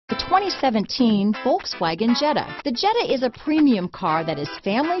2017 Volkswagen Jetta. The Jetta is a premium car that is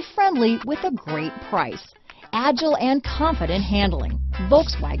family friendly with a great price. Agile and confident handling.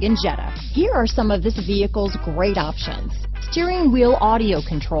 Volkswagen Jetta. Here are some of this vehicle's great options: steering wheel audio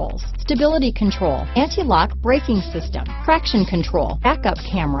controls, stability control, anti-lock braking system, traction control, backup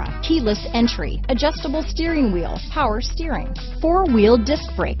camera, keyless entry, adjustable steering wheel, power steering, four-wheel disc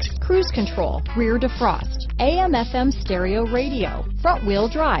brakes, cruise control, rear defrost, AM/FM stereo radio, front-wheel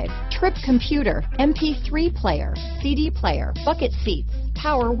drive, trip computer, MP3 player, CD player, bucket seats,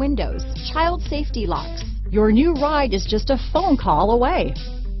 power windows, child safety locks. Your new ride is just a phone call away.